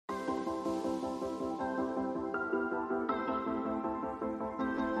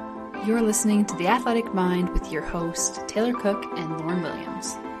You're listening to The Athletic Mind with your hosts, Taylor Cook and Lauren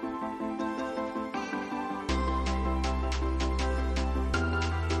Williams.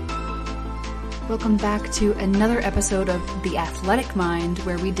 Welcome back to another episode of The Athletic Mind,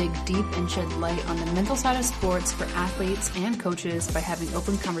 where we dig deep and shed light on the mental side of sports for athletes and coaches by having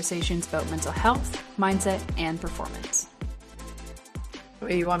open conversations about mental health, mindset, and performance.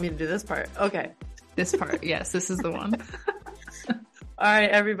 Wait, you want me to do this part? Okay. This part, yes, this is the one. All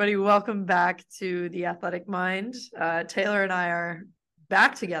right, everybody, welcome back to The Athletic Mind. Taylor and I are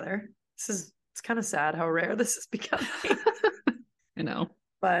back together. It's kind of sad how rare this is becoming. I know.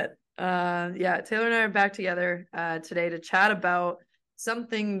 But Taylor and I are back together today to chat about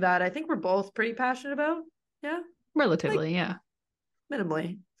something that I think we're both pretty passionate about. Yeah? Relatively, yeah.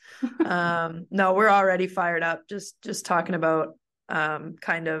 Minimally. No, we're already fired up just talking about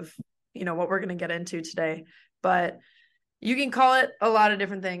kind of, what we're going to get into today. But you can call it a lot of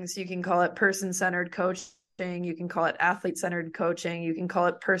different things. You can call it person-centered coaching. You can call it athlete-centered coaching. You can call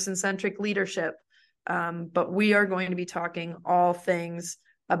it person-centric leadership. But we are going to be talking all things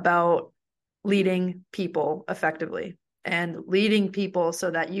about leading people effectively and leading people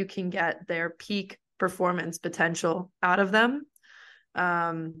so that you can get their peak performance potential out of them.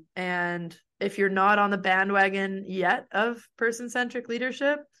 And if you're not on the bandwagon yet of person-centric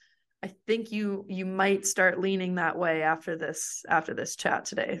leadership, I think you might start leaning that way after this chat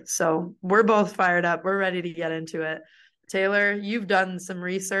today. So we're both fired up. We're ready to get into it. Taylor, you've done some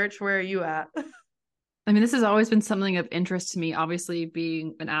research. Where are you at? I mean, this has always been something of interest to me, obviously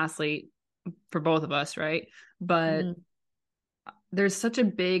being an athlete for both of us, right? But there's such a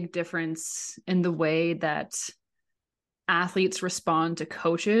big difference in the way that athletes respond to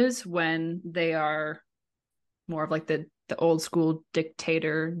coaches when they are more of like the old school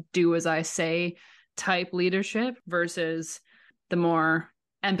dictator, do as I say type leadership versus the more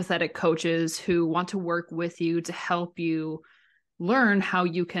empathetic coaches who want to work with you to help you learn how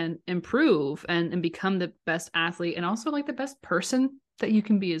you can improve and become the best athlete and also like the best person that you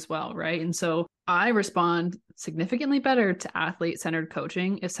can be as well, right? And so I respond significantly better to athlete-centered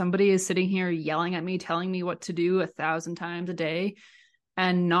coaching if somebody is sitting here yelling at me, telling me what to do 1,000 times a day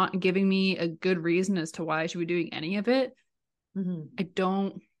and not giving me a good reason as to why I should be doing any of it. I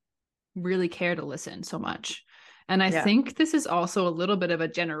don't really care to listen so much. And I think this is also a little bit of a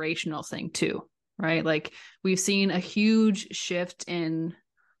generational thing too, right? Like we've seen a huge shift in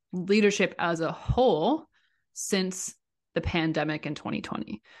leadership as a whole since the pandemic in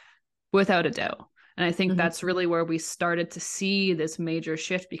 2020, without a doubt. And I think that's really where we started to see this major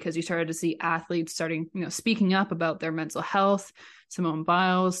shift because you started to see athletes starting, speaking up about their mental health. Simone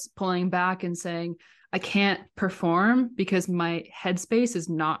Biles pulling back and saying, I can't perform because my headspace is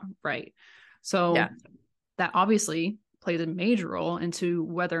not right. So that obviously plays a major role into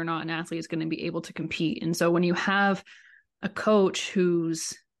whether or not an athlete is going to be able to compete. And so when you have a coach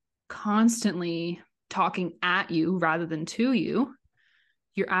who's constantly talking at you rather than to you,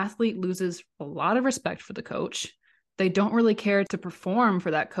 your athlete loses a lot of respect for the coach. They don't really care to perform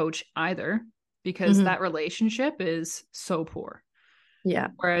for that coach either because that relationship is so poor. Yeah.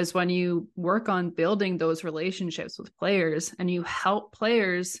 Whereas when you work on building those relationships with players and you help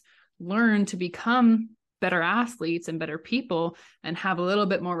players learn to become better athletes and better people and have a little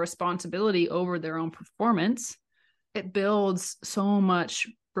bit more responsibility over their own performance, it builds so much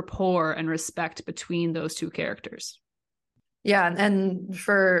rapport and respect between those two characters. Yeah. And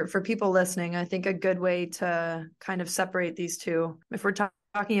for people listening, I think a good way to kind of separate these two, if we're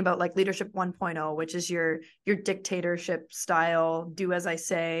talking about like leadership 1.0, which is your dictatorship style, do as I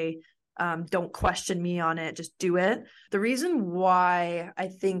say, don't question me on it, just do it. The reason why I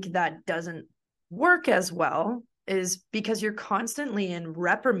think that doesn't work as well is because you're constantly in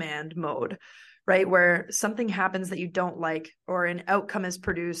reprimand mode, right? Where something happens that you don't like or an outcome is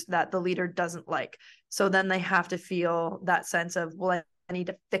produced that the leader doesn't like. So then they have to feel that sense of, well, I need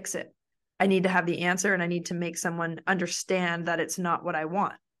to fix it. I need to have the answer and I need to make someone understand that it's not what I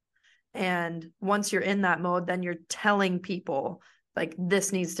want. And once you're in that mode, then you're telling people like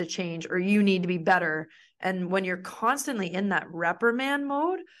this needs to change or you need to be better. And when you're constantly in that reprimand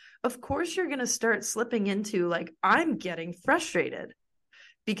mode, of course, you're going to start slipping into like, I'm getting frustrated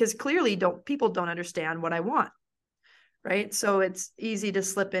because clearly people don't understand what I want. Right. So it's easy to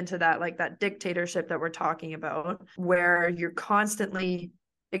slip into that, like that dictatorship that we're talking about, where you're constantly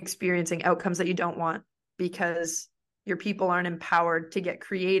experiencing outcomes that you don't want because your people aren't empowered to get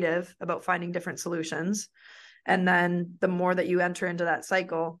creative about finding different solutions. And then the more that you enter into that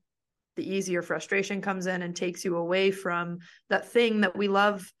cycle, the easier frustration comes in and takes you away from that thing that we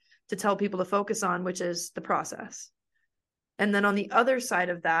love to tell people to focus on, which is the process. And then on the other side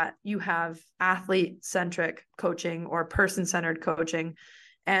of that, you have athlete-centric coaching or person-centered coaching.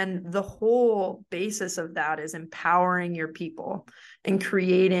 And the whole basis of that is empowering your people and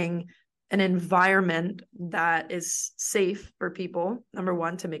creating an environment that is safe for people, number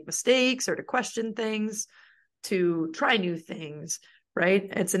one, to make mistakes or to question things, to try new things, right?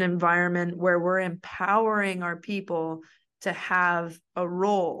 It's an environment where we're empowering our people to have a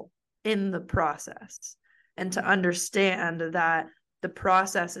role in the process and to understand that the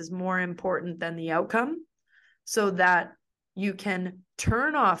process is more important than the outcome, so that you can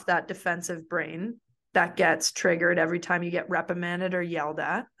turn off that defensive brain that gets triggered every time you get reprimanded or yelled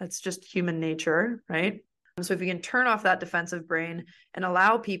at. That's just human nature, right? So if you can turn off that defensive brain and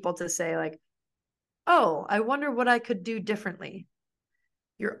allow people to say like, oh, I wonder what I could do differently,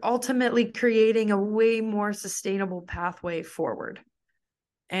 you're ultimately creating a way more sustainable pathway forward.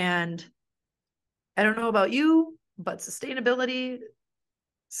 And I don't know about you, but sustainability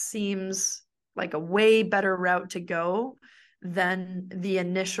seems like a way better route to go than the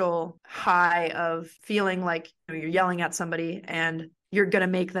initial high of feeling like you're yelling at somebody and you're going to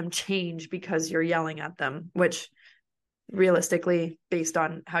make them change because you're yelling at them, which realistically, based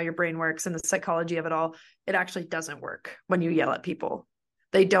on how your brain works and the psychology of it all, it actually doesn't work when you yell at people.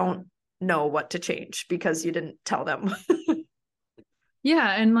 They don't know what to change because you didn't tell them.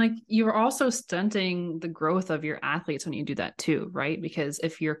 Yeah. And like you're also stunting the growth of your athletes when you do that too, right? Because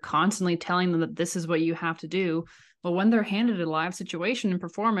if you're constantly telling them that this is what you have to do, well, when they're handed a live situation and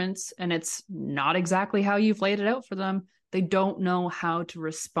performance and it's not exactly how you've laid it out for them, they don't know how to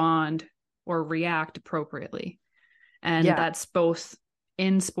respond or react appropriately. And that's both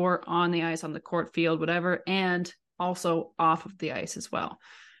in sport, on the ice, on the court, field, whatever, and also off of the ice as well.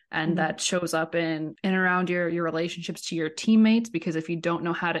 And that shows up in and around your relationships to your teammates, because if you don't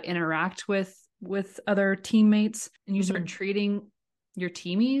know how to interact with other teammates and you start treating your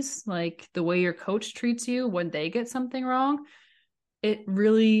teamies like the way your coach treats you when they get something wrong, it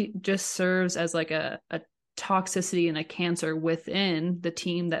really just serves as like a toxicity and a cancer within the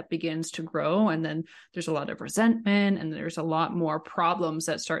team that begins to grow. And then there's a lot of resentment and there's a lot more problems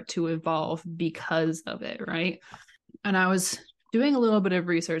that start to evolve because of it, right? And I was doing a little bit of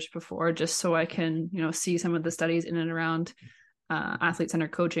research before just so I can, see some of the studies in and around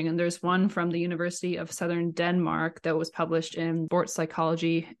athlete-centered coaching. And there's one from the University of Southern Denmark that was published in Sports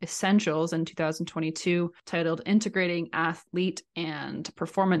Psychology Essentials in 2022, titled Integrating Athlete and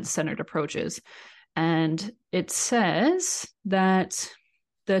Performance-Centered Approaches. And it says that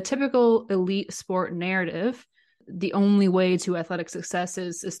the typical elite sport narrative, the only way to athletic success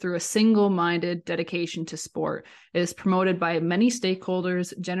is through a single-minded dedication to sport. It is promoted by many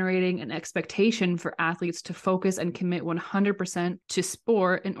stakeholders, generating an expectation for athletes to focus and commit 100% to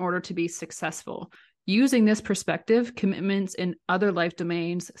sport in order to be successful. Using this perspective, commitments in other life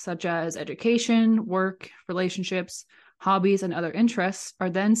domains such as education, work, relationships, hobbies, and other interests are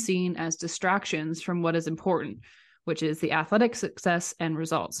then seen as distractions from what is important, which is the athletic success and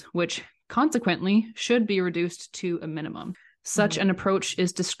results, which consequently should be reduced to a minimum. Such an approach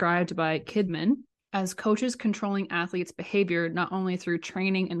is described by Kidman as coaches controlling athletes' behavior not only through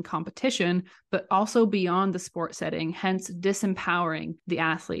training and competition, but also beyond the sport setting, hence disempowering the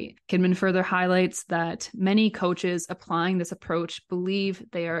athlete. Kidman further highlights that many coaches applying this approach believe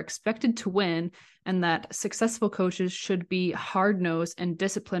they are expected to win, and that successful coaches should be hard-nosed and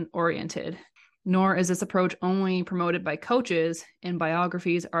discipline-oriented. Nor is this approach only promoted by coaches. In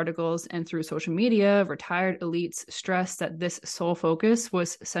biographies, articles, and through social media, retired elites stress that this sole focus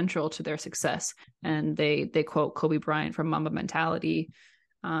was central to their success. And they quote Kobe Bryant from Mamba Mentality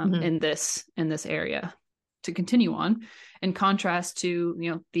in this area. To continue on, in contrast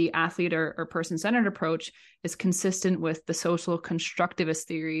to the athlete or person-centered approach, is consistent with the social constructivist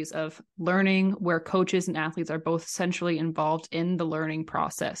theories of learning, where coaches and athletes are both centrally involved in the learning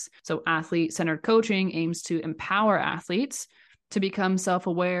process. So athlete-centered coaching aims to empower athletes to become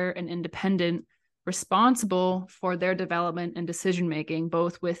self-aware and independent, responsible for their development and decision-making,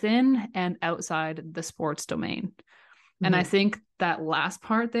 both within and outside the sports domain. And I think that last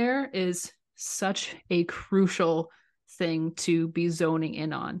part there is such a crucial thing to be zoning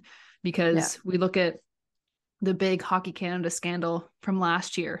in on, because we look at the big Hockey Canada scandal from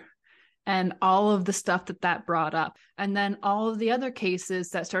last year and all of the stuff that brought up, and then all of the other cases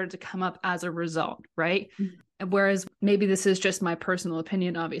that started to come up as a result, right? Whereas maybe this is just my personal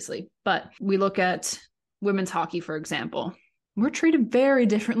opinion, obviously, but we look at women's hockey, for example, we're treated very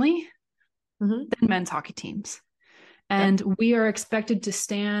differently than men's hockey teams. And we are expected to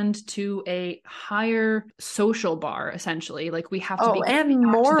stand to a higher social bar, essentially. Like we have to be and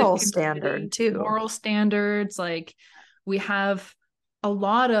moral standard too. Moral standards, like we have a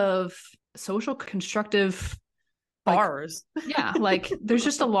lot of social constructive bars. Yeah, like there's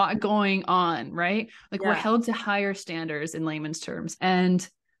just a lot going on, right? Like we're Yeah. held to higher standards in layman's terms. And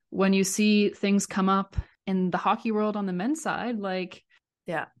when you see things come up in the hockey world on the men's side, like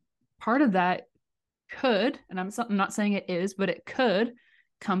Yeah. part of that could, and I'm not saying it is, but it could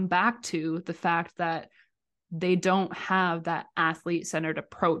come back to the fact that they don't have that athlete-centered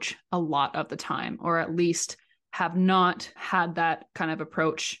approach a lot of the time, or at least have not had that kind of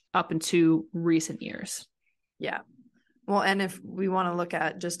approach up into recent years. Yeah. Well, and if we want to look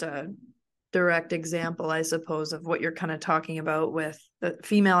at just a direct example, I suppose, of what you're kind of talking about with the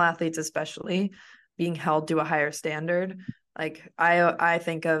female athletes, especially being held to a higher standard, like I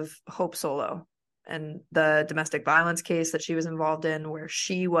think of Hope Solo and the domestic violence case that she was involved in, where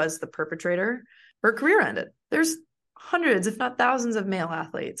she was the perpetrator. Her career ended. There's hundreds, if not thousands, of male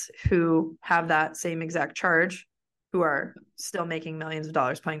athletes who have that same exact charge, who are still making millions of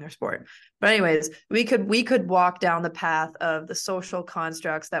dollars playing their sport. But anyways, we could walk down the path of the social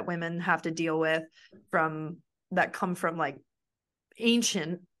constructs that women have to deal with that come from like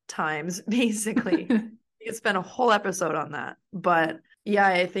ancient times, basically. You could spend a whole episode on that. But yeah,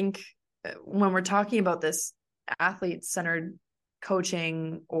 I think when we're talking about this athlete-centered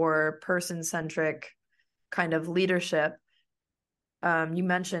coaching or person-centric kind of leadership, you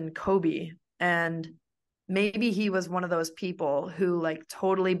mentioned Kobe, and maybe he was one of those people who like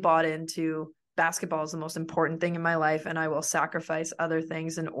totally bought into basketball is the most important thing in my life, and I will sacrifice other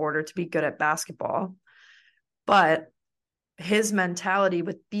things in order to be good at basketball. But his mentality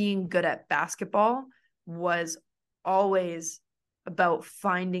with being good at basketball was always about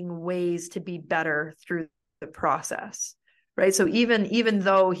finding ways to be better through the process, right? So even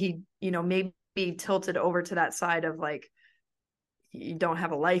though he, maybe tilted over to that side of like, you don't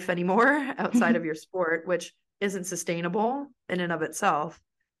have a life anymore outside of your sport, which isn't sustainable in and of itself,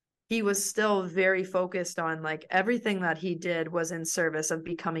 he was still very focused on like everything that he did was in service of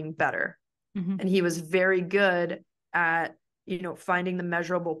becoming better. Mm-hmm. And he was very good at, finding the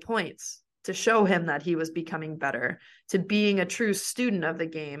measurable points to show him that he was becoming better, to being a true student of the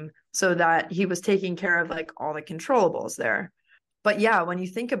game, so that he was taking care of like all the controllables there. But yeah, when you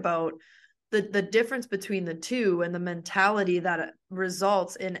think about the difference between the two and the mentality that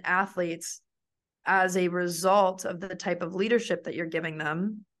results in athletes as a result of the type of leadership that you're giving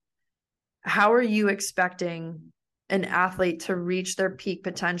them, how are you expecting an athlete to reach their peak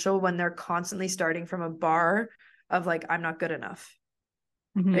potential when they're constantly starting from a bar of like, I'm not good enough?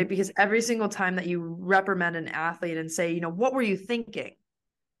 Mm-hmm. Right? Because every single time that you reprimand an athlete and say, what were you thinking?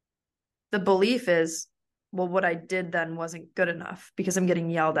 The belief is, well, what I did then wasn't good enough because I'm getting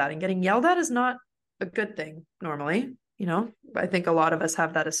yelled at, and getting yelled at is not a good thing normally. I think a lot of us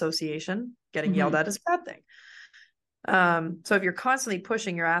have that association. Getting mm-hmm. yelled at is a bad thing. So if you're constantly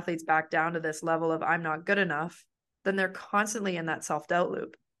pushing your athletes back down to this level of I'm not good enough, then they're constantly in that self-doubt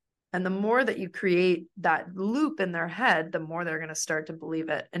loop. And the more that you create that loop in their head, the more they're going to start to believe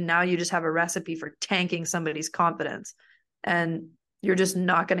it. And now you just have a recipe for tanking somebody's confidence. And you're just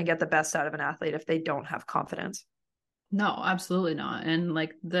not going to get the best out of an athlete if they don't have confidence. No, absolutely not. And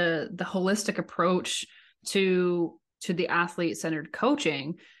like the holistic approach to the athlete-centered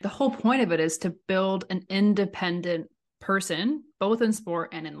coaching, the whole point of it is to build an independent person, both in sport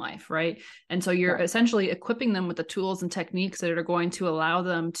and in life, right? And so you're essentially equipping them with the tools and techniques that are going to allow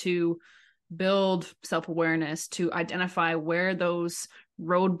them to build self-awareness, to identify where those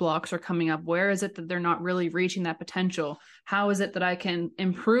roadblocks are coming up. Where is it that they're not really reaching that potential? How is it that I can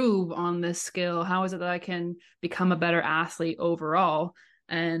improve on this skill? How is it that I can become a better athlete overall?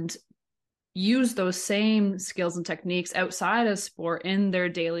 And use those same skills and techniques outside of sport in their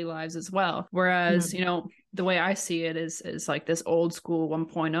daily lives as well. Whereas, the way I see it is like this old school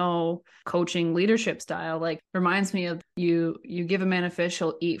 1.0 coaching leadership style, like reminds me of you give a man a fish,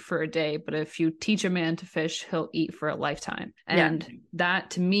 he'll eat for a day. But if you teach a man to fish, he'll eat for a lifetime. And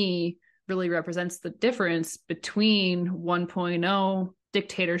that to me really represents the difference between 1.0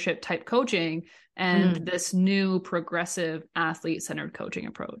 dictatorship type coaching and this new progressive athlete-centered coaching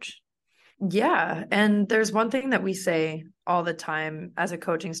approach. Yeah. And there's one thing that we say all the time as a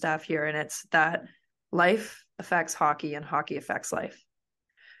coaching staff here, and it's that life affects hockey and hockey affects life.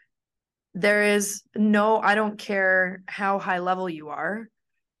 There is I don't care how high level you are,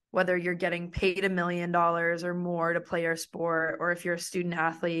 whether you're getting paid $1 million or more to play your sport, or if you're a student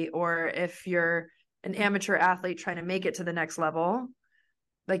athlete, or if you're an amateur athlete trying to make it to the next level,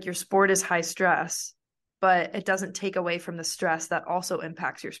 like your sport is high stress, but it doesn't take away from the stress that also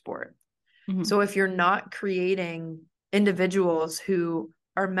impacts your sport. Mm-hmm. So if you're not creating individuals who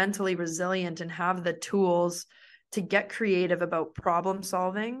are mentally resilient and have the tools to get creative about problem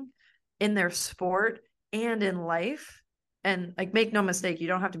solving in their sport and in life. And like, make no mistake, you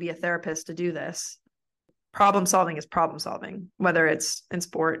don't have to be a therapist to do this. Problem solving is problem solving, whether it's in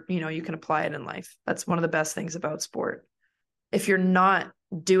sport, you can apply it in life. That's one of the best things about sport. If you're not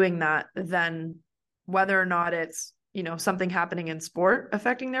doing that, then whether or not it's, something happening in sport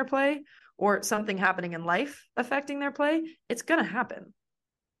affecting their play or something happening in life affecting their play, it's going to happen.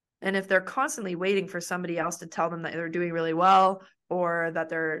 And if they're constantly waiting for somebody else to tell them that they're doing really well or that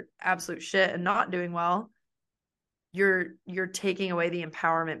they're absolute shit and not doing well, you're taking away the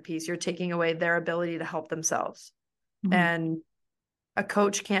empowerment piece. You're taking away their ability to help themselves. Mm-hmm. And a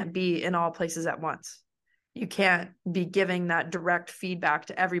coach can't be in all places at once. You can't be giving that direct feedback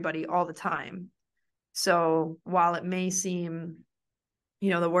to everybody all the time. So while it may seem,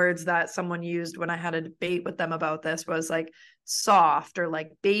 the words that someone used when I had a debate with them about this was like soft or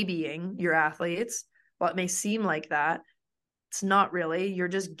like babying your athletes, while it may seem like that, it's not really. You're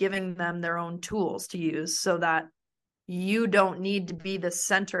just giving them their own tools to use so that you don't need to be the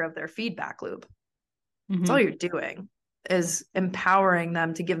center of their feedback loop. Mm-hmm. That's all you're doing, is empowering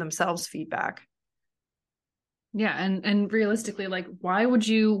them to give themselves feedback. Yeah. And realistically, like, why would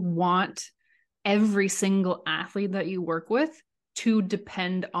you want every single athlete that you work with to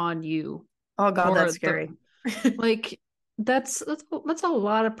depend on you? Oh God, that's scary. Like, that's a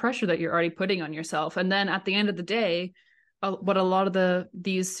lot of pressure that you're already putting on yourself. And then at the end of the day, what a lot of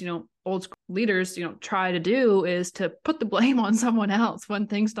these old school leaders try to do is to put the blame on someone else when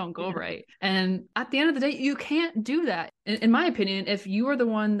things don't go right. And at the end of the day, you can't do that. In my opinion, if you are the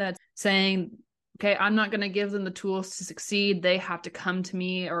one that's saying, okay, I'm not going to give them the tools to succeed, they have to come to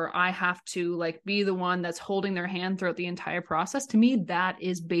me, or I have to like be the one that's holding their hand throughout the entire process, to me that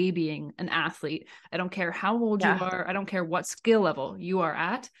is babying an athlete. I don't care how old you are, I don't care what skill level you are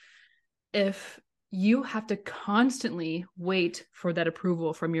at. If you have to constantly wait for that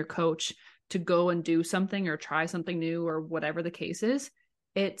approval from your coach to go and do something or try something new or whatever the case is,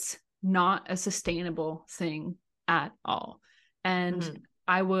 it's not a sustainable thing at all. And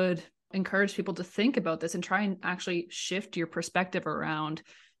I would encourage people to think about this and try and actually shift your perspective around,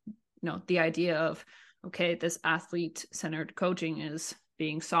 the idea of, okay, this athlete-centered coaching is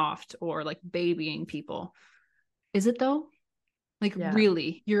being soft or like babying people. Is it though? Like,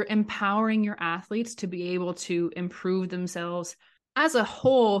 really, you're empowering your athletes to be able to improve themselves as a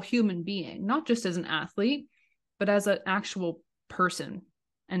whole human being, not just as an athlete, but as an actual person.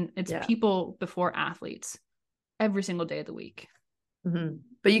 And it's people before athletes every single day of the week. Mm-hmm.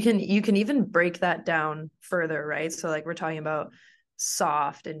 But you can even break that down further, right? So like, we're talking about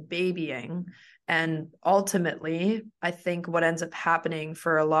soft and babying. And ultimately, I think what ends up happening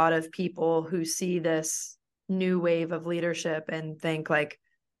for a lot of people who see this new wave of leadership and think like,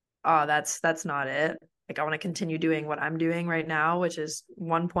 oh, that's not it. Like, I want to continue doing what I'm doing right now, which is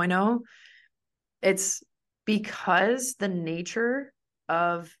 1.0. It's because the nature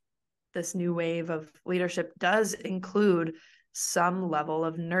of this new wave of leadership does include some level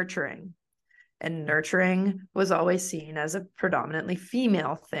of nurturing. And nurturing was always seen as a predominantly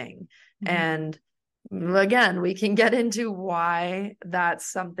female thing. Mm-hmm. And again, we can get into why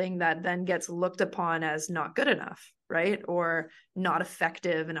that's something that then gets looked upon as not good enough, right? Or not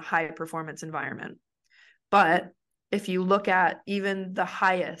effective in a high performance environment. But if you look at even the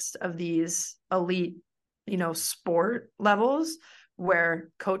highest of these elite, sport levels,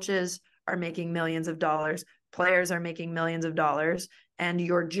 where coaches are making millions of dollars, players are making millions of dollars, and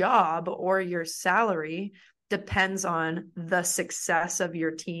your job or your salary depends on the success of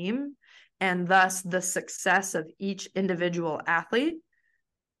your team and thus the success of each individual athlete,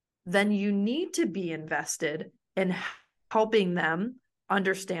 then you need to be invested in helping them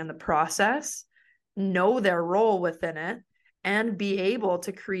understand the process, know their role within it, and be able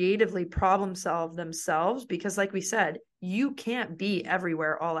to creatively problem solve themselves. Because like we said, you can't be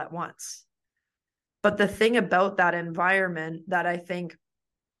everywhere all at once. But the thing about that environment that I think,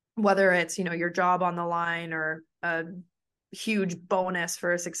 whether it's, your job on the line or a huge bonus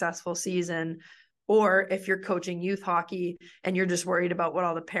for a successful season, or if you're coaching youth hockey and you're just worried about what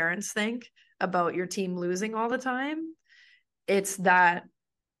all the parents think about your team losing all the time, it's that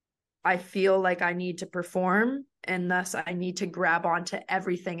I feel like I need to perform, and thus I need to grab onto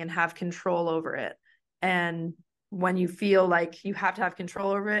everything and have control over it. And when you feel like you have to have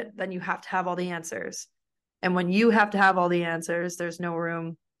control over it, then you have to have all the answers. And when you have to have all the answers, there's no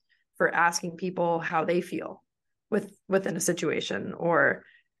room for asking people how they feel within a situation, or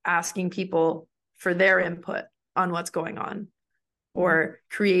asking people for their input on what's going on, or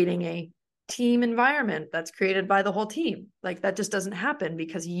creating a team environment that's created by the whole team. Like, that just doesn't happen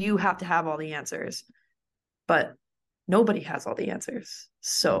because you have to have all the answers. but nobody has all the answers.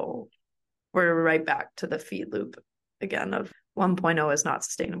 So we're right back to the feed loop again of 1.0 is not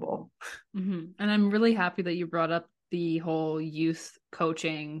sustainable. And I'm really happy that you brought up the whole youth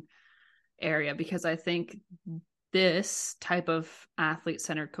coaching area, because I think this type of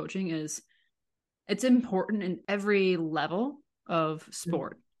athlete-centered coaching it's important in every level of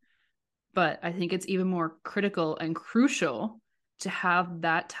sport. But I think it's even more critical and crucial to have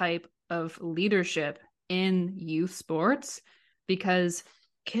that type of leadership in youth sports, because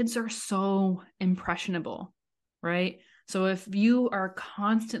kids are so impressionable, right? So if you are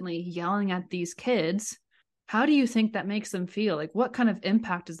constantly yelling at these kids, how do you think that makes them feel? Like, what kind of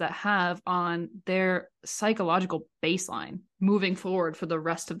impact does that have on their psychological baseline moving forward for the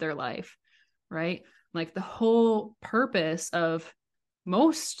rest of their life, right? Like, the whole purpose of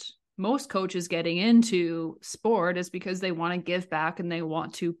most coaches getting into sport is because they want to give back and they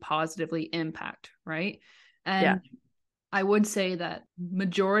want to positively impact, right? And I would say that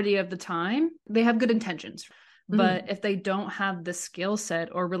majority of the time they have good intentions, but if they don't have the skill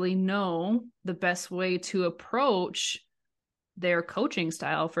set or really know the best way to approach their coaching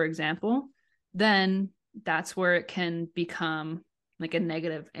style, for example, then that's where it can become like a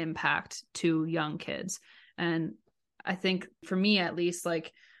negative impact to young kids. And I think for me, at least,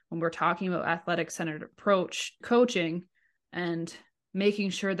 like when we're talking about athletic centered approach coaching and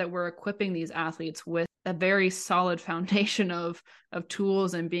making sure that we're equipping these athletes with a very solid foundation of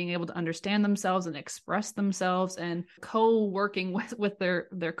tools and being able to understand themselves and express themselves and co-working with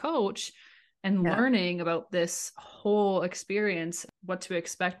their coach and learning about this whole experience, what to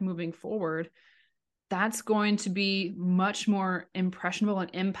expect moving forward, that's going to be much more impressionable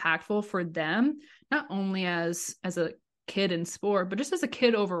and impactful for them, not only as a kid in sport, but just as a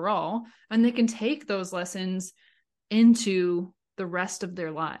kid overall. And they can take those lessons into the rest of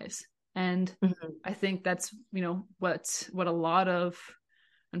their lives. And I think that's, what a lot of,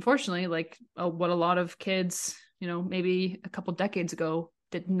 unfortunately, like what a lot of kids, maybe a couple decades ago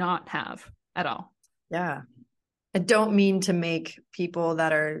did not have at all. Yeah. I don't mean to make people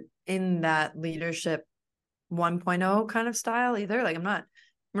that are in that leadership 1.0 kind of style either. Like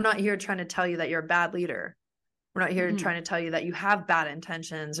we're not here trying to tell you that you're a bad leader. We're not here trying to tell you that you have bad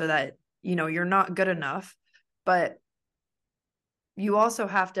intentions or that, you're not good enough. But you also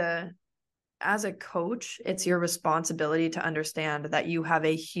have to, as a coach, it's your responsibility to understand that you have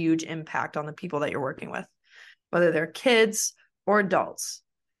a huge impact on the people that you're working with, whether they're kids or adults.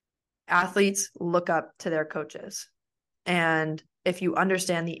 Athletes look up to their coaches. And if you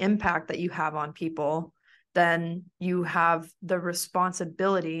understand the impact that you have on people, then you have the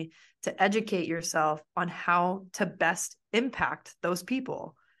responsibility to educate yourself on how to best impact those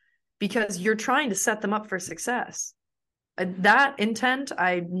people, because you're trying to set them up for success. That intent,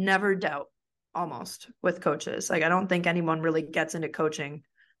 I never doubt almost with coaches. Like, I don't think anyone really gets into coaching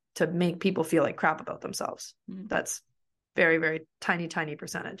to make people feel like crap about themselves. That's very, very tiny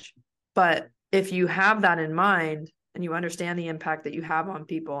percentage. But if you have that in mind and you understand the impact that you have on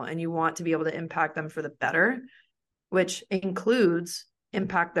people and you want to be able to impact them for the better, which includes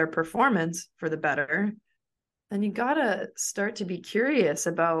impact their performance for the better, then you got to start to be curious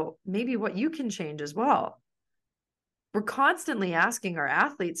about maybe what you can change as well. We're constantly asking our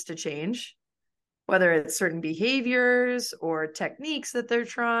athletes to change, whether it's certain behaviors or techniques that they're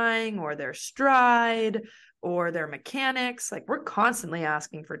trying or their stride or their mechanics. Like, we're constantly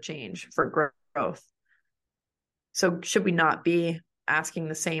asking for change, for growth. So should we not be asking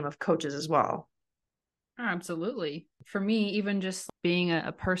the same of coaches as well? Absolutely. For me, even just being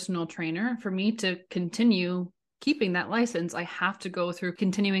a personal trainer, for me to continue keeping that license, I have to go through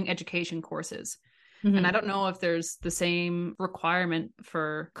continuing education courses. And I don't know if there's the same requirement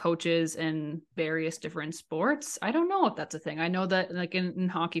for coaches in various different sports. I don't know if that's a thing. I know that, like in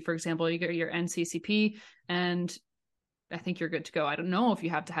hockey, for example, you get your NCCP and I think you're good to go. I don't know if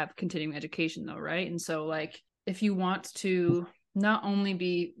you have to have continuing education though, right? And so, like, if you want to not only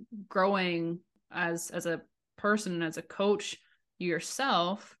be growing as a person, as a coach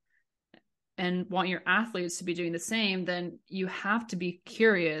yourself, and want your athletes to be doing the same, then you have to be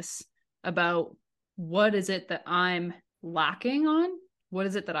curious about what is it that I'm lacking on? What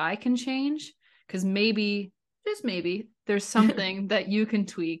is it that I can change? Because maybe, just maybe, there's something that you can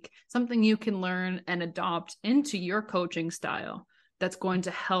tweak, something you can learn and adopt into your coaching style that's going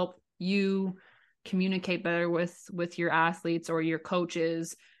to help you communicate better with your athletes or your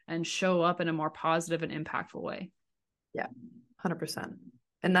coaches and show up in a more positive and impactful way. Yeah, 100%.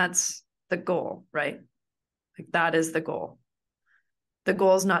 And that's the goal, right? Like, that is the goal. The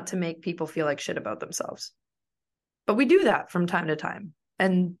goal is not to make people feel like shit about themselves. But we do that from time to time.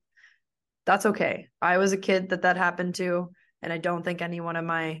 And That's okay. I was a kid that happened to, and I don't think any one of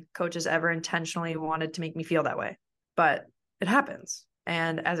my coaches ever intentionally wanted to make me feel that way, but it happens.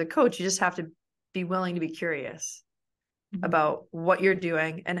 And as a coach, you just have to be willing to be curious about what you're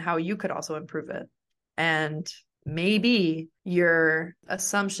doing and how you could also improve it. And maybe your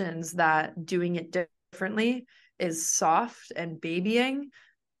assumptions that doing it differently is soft and babying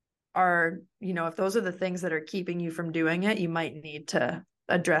are, if those are the things that are keeping you from doing it, you might need to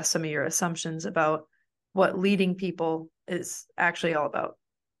address some of your assumptions about what leading people is actually all about.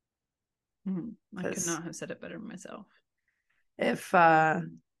 I could not have said it better myself. If what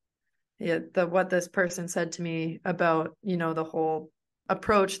this person said to me about, the whole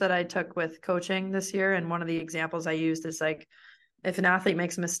approach that I took with coaching this year, and one of the examples I used is like, if an athlete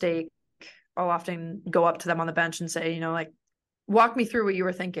makes a mistake, I'll often go up to them on the bench and say, like, walk me through what you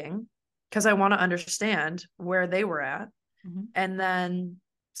were thinking, because I want to understand where they were at. And then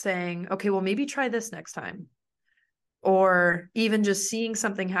saying, okay, well, maybe try this next time. Or even just seeing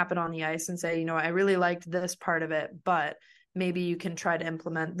something happen on the ice and say, I really liked this part of it, but maybe you can try to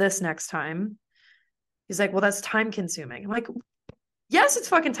implement this next time. He's like, well, that's time consuming. I'm like, yes, it's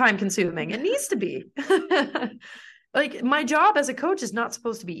fucking time consuming. It needs to be. Like, my job as a coach is not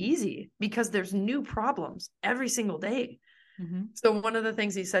supposed to be easy because there's new problems every single day. So one of the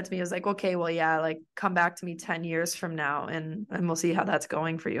things he said to me was like, okay, well, yeah, like, come back to me 10 years from now and we'll see how that's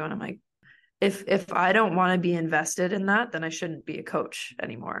going for you. And I'm like, if I don't want to be invested in that, then I shouldn't be a coach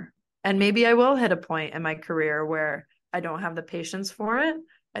anymore. And maybe I will hit a point in my career where I don't have the patience for it.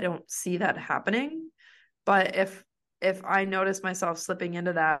 I don't see that happening. But if I notice myself slipping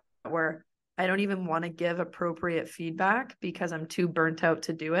into that where I don't even want to give appropriate feedback because I'm too burnt out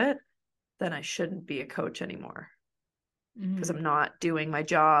to do it, then I shouldn't be a coach anymore because I'm not doing my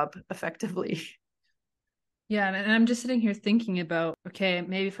job effectively. Yeah, and I'm just sitting here thinking about, okay,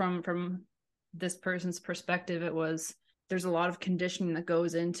 maybe from this person's perspective, it was, there's a lot of conditioning that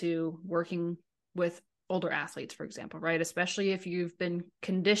goes into working with older athletes, for example, right? Especially if you've been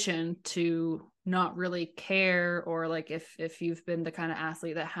conditioned to not really care, or like if you've been the kind of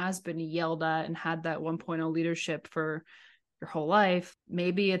athlete that has been yelled at and had that 1.0 leadership for your whole life,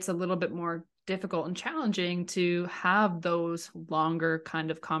 maybe it's a little bit more difficult and challenging to have those longer kind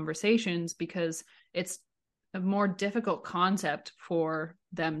of conversations because it's a more difficult concept for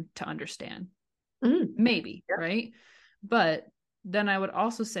them to understand. Maybe, yeah. Right? But then I would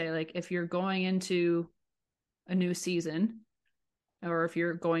also say, like, if you're going into a new season or if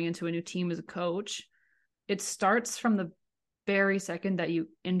you're going into a new team as a coach, it starts from the very second that you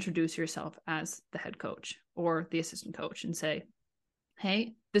introduce yourself as the head coach or the assistant coach and say,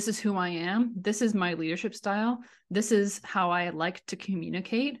 hey, this is who I am. This is my leadership style. This is how I like to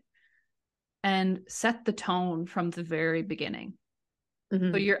communicate, and set the tone from the very beginning.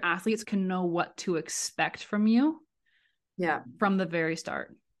 So your athletes can know what to expect from you. Yeah. From the very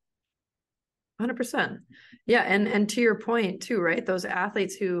start. 100%. Yeah. And to your point too, right? Those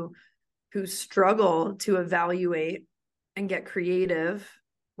athletes who struggle to evaluate and get creative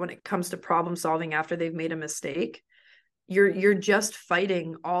when it comes to problem solving after they've made a mistake, you're just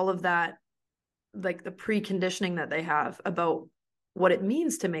fighting all of that, like the preconditioning that they have about what it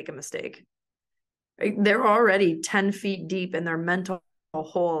means to make a mistake. They're already 10 feet deep in their mental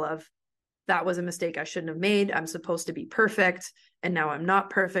hole of, that was a mistake I shouldn't have made. I'm supposed to be perfect, and now I'm not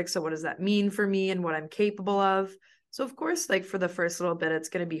perfect. So what does that mean for me and what I'm capable of? So of course, like, for the first little bit, it's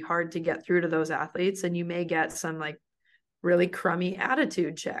going to be hard to get through to those athletes, and you may get some like really crummy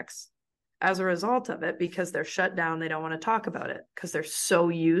attitude checks as a result of it because they're shut down. They don't want to talk about it because they're so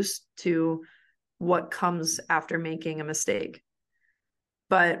used to what comes after making a mistake.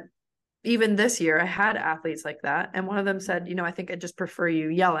 But even this year, I had athletes like that. And one of them said, I think I just prefer you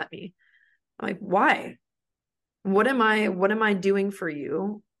yell at me. I'm like, why? What am I doing for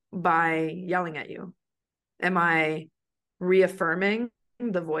you by yelling at you? Am I reaffirming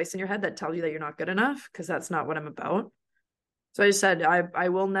the voice in your head that tells you that you're not good enough? Because that's not what I'm about. So I just said, I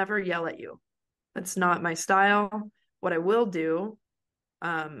will never yell at you. That's not my style. What I will do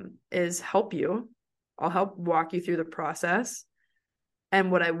is help you. I'll help walk you through the process.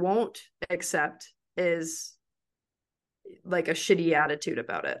 And what I won't accept is like a shitty attitude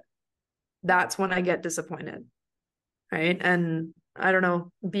about it. That's when I get disappointed. Right. And I don't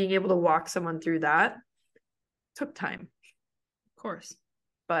know, being able to walk someone through that took time. Of course.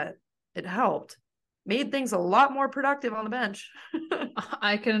 But it helped. Made things a lot more productive on the bench.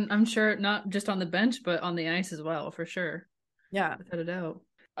 I'm sure, not just on the bench, but on the ice as well, for sure. Yeah. Without a doubt.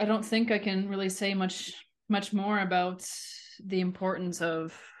 I don't think I can really say much more about the importance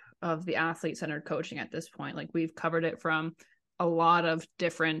of the athlete-centered coaching at this point. Like, we've covered it from a lot of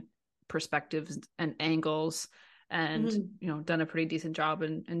different perspectives and angles, and you know, done a pretty decent job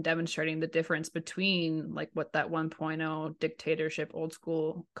in demonstrating the difference between like what that 1.0 dictatorship old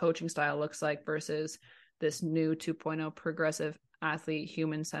school coaching style looks like versus this new 2.0 progressive athlete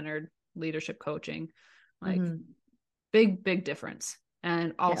human-centered leadership coaching. Like big difference,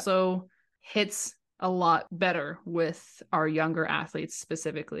 and also hits a lot better with our younger athletes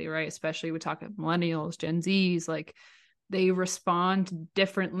specifically, right? Especially we talk about millennials, Gen Zs, like they respond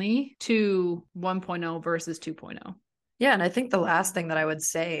differently to 1.0 versus 2.0. Yeah. And I think the last thing that I would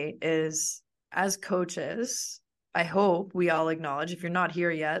say is, as coaches, I hope we all acknowledge, if you're not here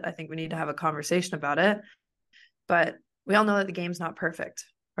yet, I think we need to have a conversation about it. But we all know that the game's not perfect,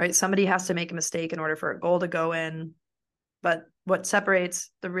 right? Somebody has to make a mistake in order for a goal to go in. But what separates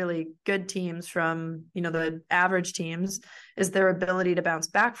the really good teams from, you know, the average teams is their ability to bounce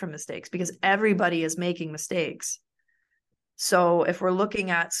back from mistakes, because everybody is making mistakes. So if we're looking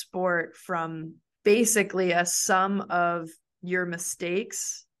at sport from basically a sum of your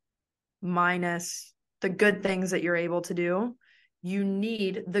mistakes minus the good things that you're able to do, you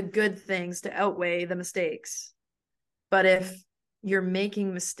need the good things to outweigh the mistakes. But if you're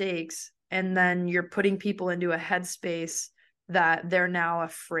making mistakes and then you're putting people into a headspace that they're now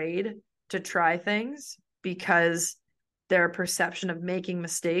afraid to try things because their perception of making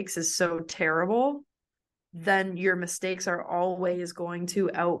mistakes is so terrible, then your mistakes are always going to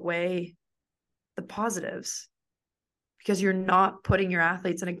outweigh the positives, because you're not putting your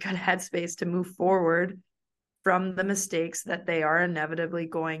athletes in a good headspace to move forward from the mistakes that they are inevitably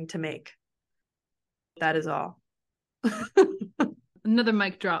going to make. That is all. Another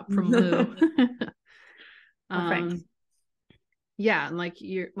mic drop from Lou. Thanks. Yeah, and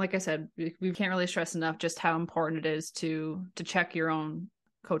like I said, we can't really stress enough just how important it is to check your own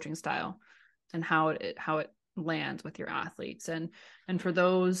coaching style and how it lands with your athletes. And for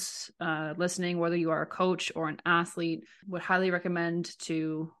those listening, whether you are a coach or an athlete, would highly recommend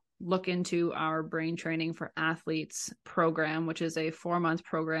to look into our Brain Training for Athletes program, which is a 4-month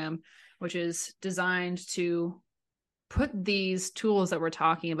program, which is designed to put these tools that we're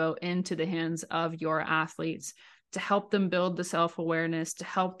talking about into the hands of your athletes to help them build the self-awareness, to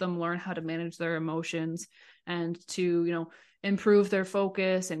help them learn how to manage their emotions, and to, you know, improve their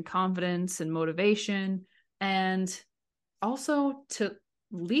focus and confidence and motivation, and also to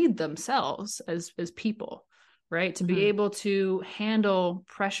lead themselves as people, right? To be able to handle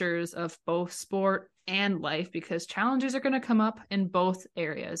pressures of both sport and life, because challenges are going to come up in both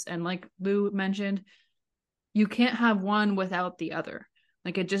areas. And like Lou mentioned, you can't have one without the other.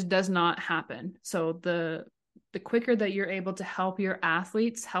 Like, it just does not happen. So the quicker that you're able to help your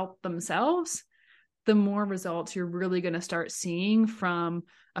athletes help themselves, the more results you're really going to start seeing from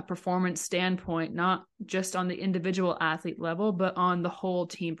a performance standpoint, not just on the individual athlete level, but on the whole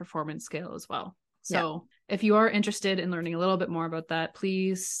team performance scale as well. So if you are interested in learning a little bit more about that,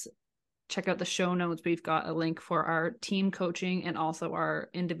 please check out the show notes. We've got a link for our team coaching and also our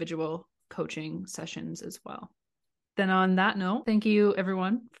individual coaching sessions as well. Then on that note, thank you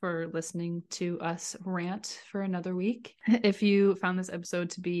everyone for listening to us rant for another week. If you found this episode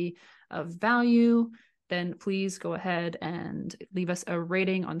to be of value, then please go ahead and leave us a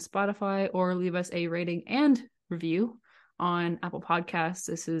rating on Spotify, or leave us a rating and review on Apple Podcasts.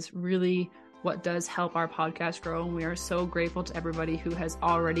 This is really what does help our podcast grow, and we are so grateful to everybody who has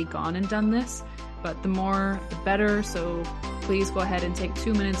already gone and done this, but the more the better. So please go ahead and take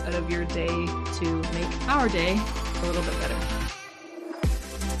 2 minutes out of your day to make our day a little bit better.